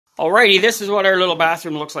Alrighty, this is what our little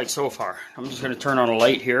bathroom looks like so far. I'm just going to turn on a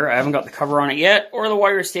light here. I haven't got the cover on it yet, or the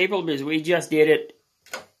wire stapled, because we just did it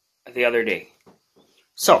the other day.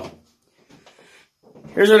 So,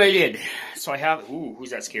 here's what I did. So I have, ooh,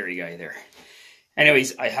 who's that scary guy there?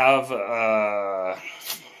 Anyways, I have a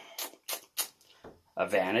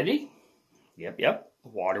vanity. Yep.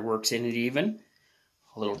 Water works in it even.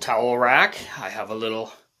 A little towel rack. I have a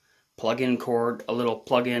little plug-in cord, a little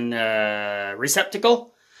plug-in receptacle.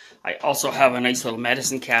 I also have a nice little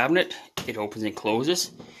medicine cabinet. It opens and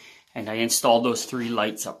closes. And I installed those 3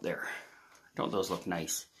 lights up there. Don't those look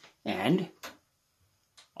nice? And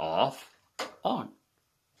off, on,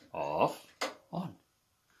 off, on.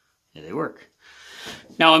 Yeah, they work.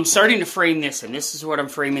 Now I'm starting to frame this, and this is what I'm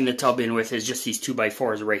framing the tub in with, is just these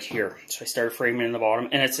 2x4s right here. So I started framing in the bottom,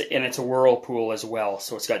 and it's a whirlpool as well,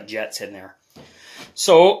 so it's got jets in there.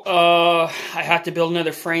 So I had to build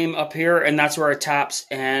another frame up here, and that's where our taps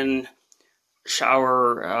and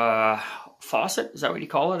shower faucet, is that what you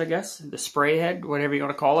call it, I guess? The spray head, whatever you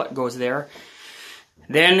want to call it, goes there.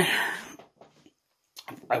 Then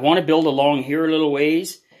I want to build along here a little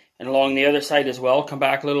ways, and along the other side as well, come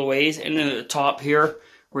back a little ways, and then at the top here,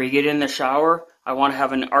 where you get in the shower, I want to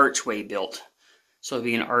have an archway built. So there'll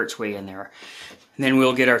be an archway in there. And then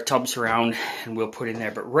we'll get our tubs around, and we'll put in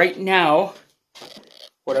there. But right now,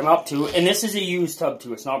 what I'm up to, and this is a used tub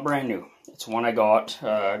too, it's not brand new. It's one I got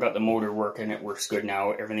the motor working, it works good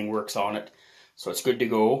now, everything works on it. So it's good to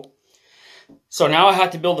go. So now I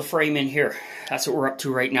have to build the frame in here. That's what we're up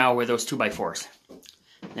to right now with those 2x4s.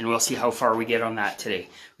 And we'll see how far we get on that today.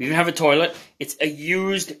 We even have a toilet. It's a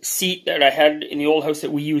used seat that I had in the old house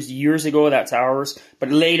that we used years ago. That's ours.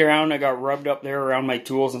 But later on, I got rubbed up there around my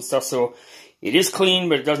tools and stuff. So it is clean,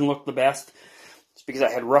 but it doesn't look the best. It's because I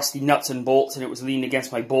had rusty nuts and bolts, and it was leaned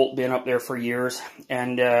against my bolt bin up there for years.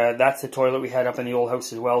 And that's the toilet we had up in the old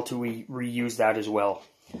house as well, too. We reused that as well.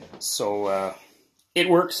 So it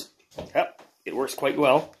works. Yep, it works quite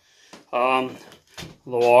well.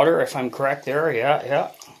 The water, if I'm correct there,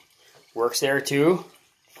 yeah, works there too.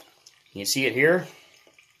 You can see it here.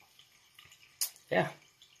 Yeah.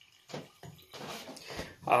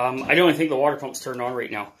 I don't think the water pump's turned on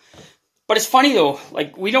right now. But it's funny though,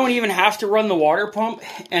 like we don't even have to run the water pump,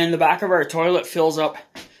 and the back of our toilet fills up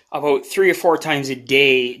about 3 or 4 times a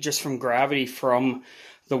day just from gravity, from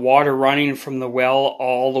the water running from the well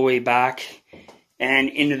all the way back and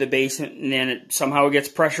into the basement, and then it somehow gets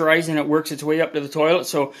pressurized and it works its way up to the toilet.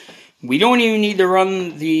 So we don't even need to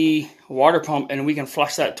run the water pump, and we can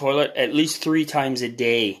flush that toilet at least 3 times a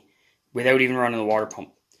day without even running the water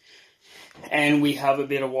pump. And we have a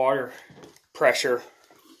bit of water pressure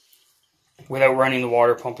without running the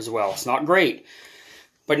water pump as well. It's not great.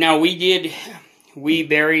 But now we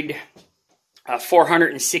buried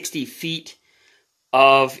 460 feet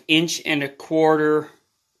of 1.25 inch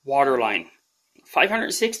water line.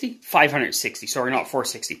 560? 560, sorry, not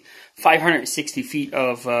 460. 560 feet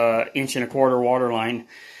of 1.25 inch water line.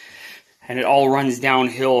 And it all runs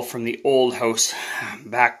downhill from the old house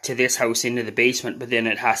back to this house into the basement. But then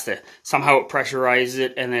it has to, somehow it pressurizes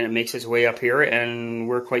it, and then it makes its way up here. And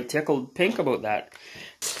we're quite tickled pink about that.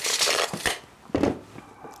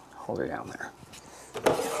 Hold her down there.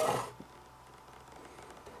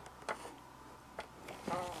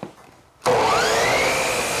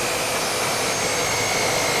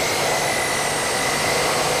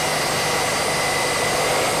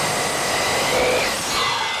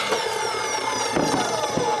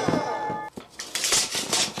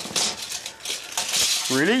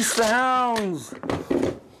 Release the hounds!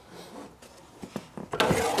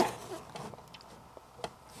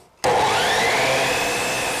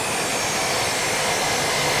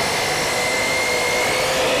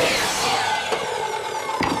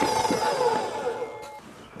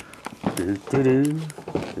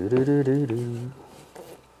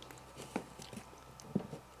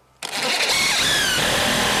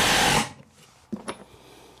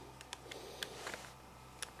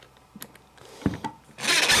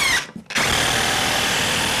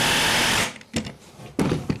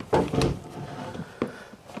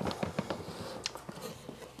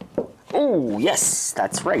 Oh, yes,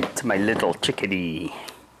 that's right, my little chickadee.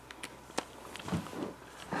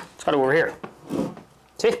 It's got it over here.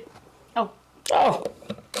 See? Oh. Oh.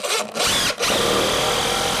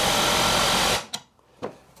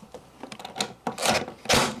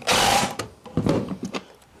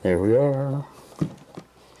 There we are.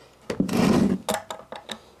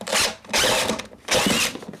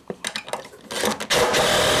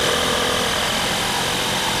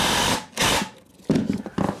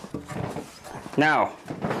 Now,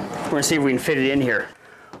 we're going to see if we can fit it in here.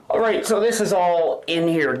 All Alright, so this is all in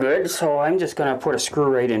here good, so I'm just going to put a screw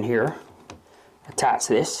right in here, attach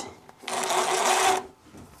this.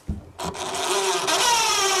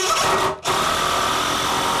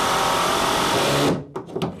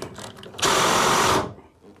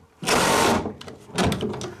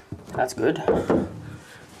 That's good.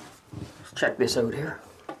 Let's check this out here.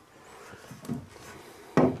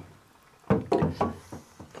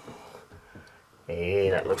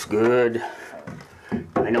 Hey, that looks good.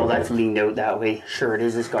 I know that's leaned out that way. Sure it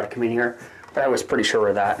is, it's got to come in here. But I was pretty sure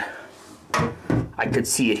of that. I could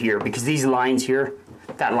see it here because these lines here,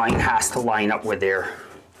 that line has to line up with there.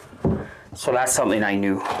 So that's something I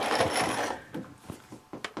knew.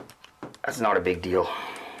 That's not a big deal.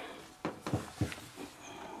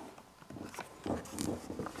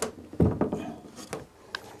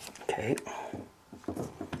 Okay.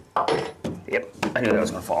 Yep, I knew that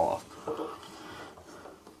was going to fall off.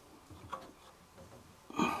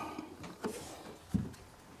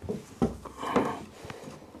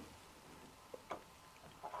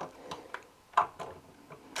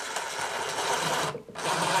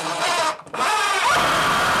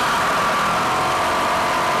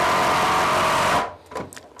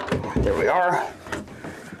 There we are.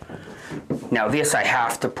 Now this I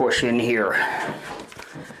have to push in here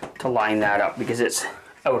to line that up because it's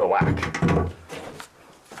out of whack.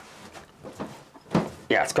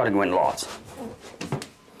 Yeah, it's got to go in lots.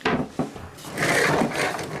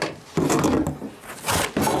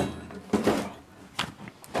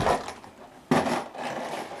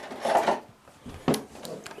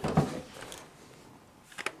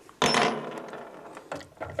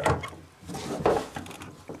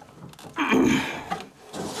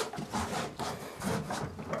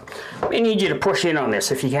 I need you to push in on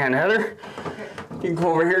this if you can, Heather. You can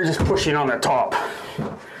go over here and just push in on the top.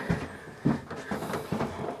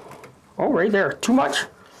 Oh, right there. Too much?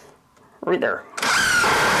 Right there.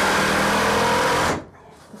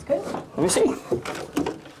 That's good. Let me see.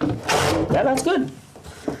 Yeah, that's good.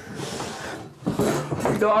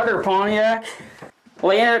 Daughter Pontiac.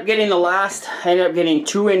 Well, I ended up getting the last. I ended up getting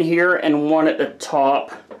 2 in here and 1 at the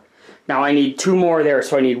top. Now I need 2 more there,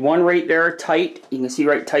 so I need 1 right there, tight. You can see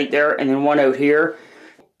right tight there, and then 1 out here.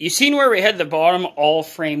 You seen where we had the bottom all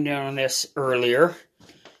framed in on this earlier.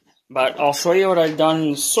 But I'll show you what I've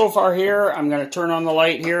done so far here. I'm going to turn on the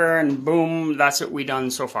light here, and boom, that's what we've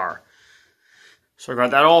done so far. So I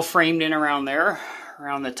got that all framed in around there,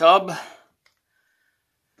 around the tub.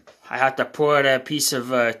 I had to put a piece of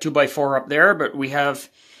 2x4 up there, but we have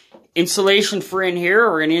insulation for in here.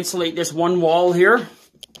 We're going to insulate this one wall here.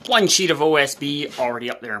 1 sheet of OSB already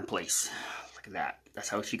up there in place. Look at that. That's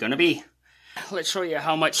how she's going to be. Let's show you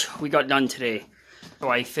how much we got done today. So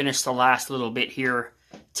I finished the last little bit here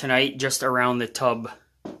tonight, just around the tub.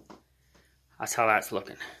 That's how that's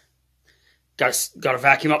looking. Got to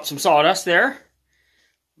vacuum up some sawdust there.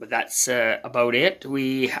 But that's about it.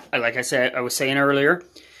 Like I said, I was saying earlier,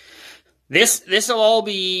 this will all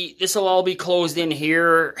be closed in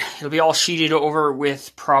here. It'll be all sheeted over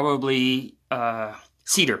with probably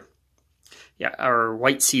cedar. Yeah, our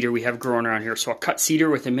white cedar we have growing around here. So I'll cut cedar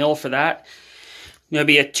with a mill for that. There'll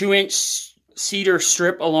be a 2-inch cedar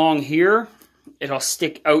strip along here. It'll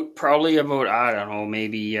stick out probably about, I don't know,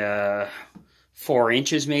 maybe 4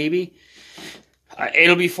 inches maybe.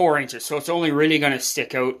 It'll be 4 inches, so it's only really going to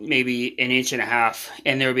stick out maybe 1.5 inches.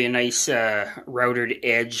 And there'll be a nice routed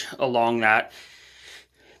edge along that.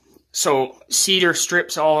 So cedar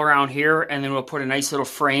strips all around here, and then we'll put a nice little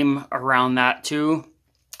frame around that too.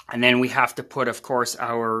 And then we have to put, of course,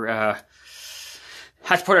 our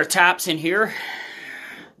taps in here.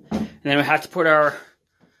 And then we have to put our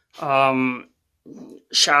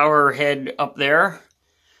shower head up there.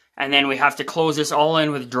 And then we have to close this all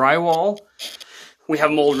in with drywall. We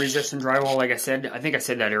have mold resistant drywall, like I said. I think I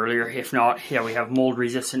said that earlier. If not, yeah, we have mold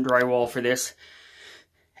resistant drywall for this.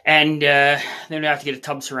 And then we have to get a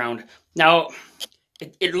tub surround. Now,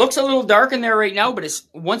 it looks a little dark in there right now, but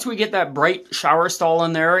once we get that bright shower stall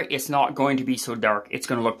in there, it's not going to be so dark. It's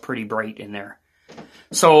going to look pretty bright in there.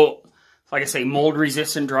 So, like I say, mold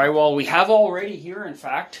resistant drywall. We have already here, in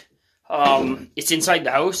fact. It's inside the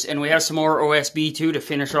house, and we have some more OSB too to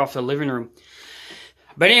finish off the living room.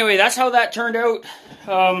 But anyway, that's how that turned out.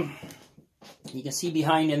 You can see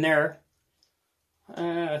behind in there.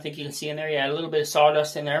 I think you can see in there, yeah, a little bit of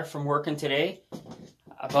sawdust in there from working today.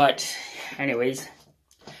 But anyways,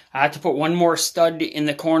 I had to put 1 more stud in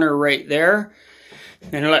the corner right there.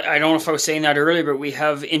 And I don't know if I was saying that earlier, but we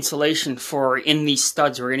have insulation in these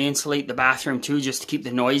studs. We're going to insulate the bathroom too, just to keep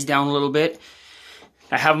the noise down a little bit.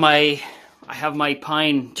 I I have my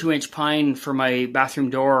pine, 2-inch pine for my bathroom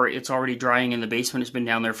door. It's already drying in the basement. It's been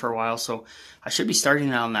down there for a while, so I should be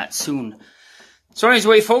starting on that soon. So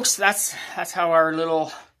anyway, folks, that's how our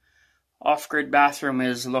little off-grid bathroom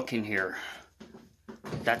is looking here.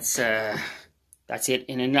 That's it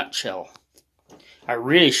in a nutshell. I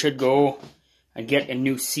really should go and get a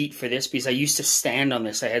new seat for this because I used to stand on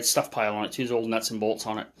this. I had stuff pile on it too, old nuts and bolts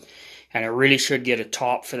on it. And I really should get a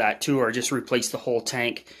top for that too, or just replace the whole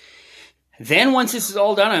tank. Then once this is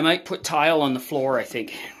all done, I might put tile on the floor, I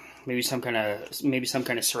think. Maybe some kind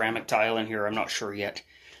of ceramic tile in here, I'm not sure yet.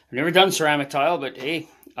 I've never done ceramic tile, but hey,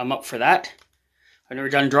 I'm up for that. I've never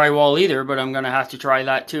done drywall either, but I'm gonna have to try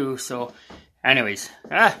that too. So anyways,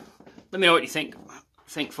 let me know what you think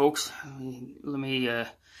folks. Let me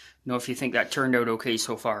know if you think that turned out okay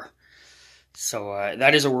so far. So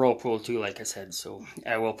that is a whirlpool too, like I said. So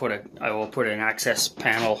I will put an access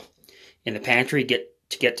panel in the pantry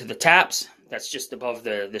to get to the taps. That's just above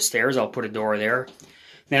the stairs. I'll put a door there.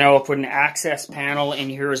 Then I will put an access panel in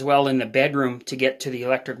here as well in the bedroom to get to the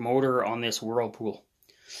electric motor on this whirlpool.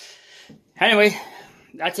 Anyway,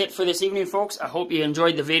 that's it for this evening, folks. I hope you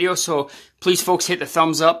enjoyed the video. So please, folks, hit the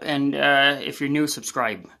thumbs up, and if you're new,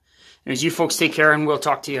 subscribe. And as you folks take care, and we'll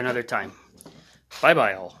talk to you another time.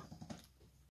 Bye-bye all.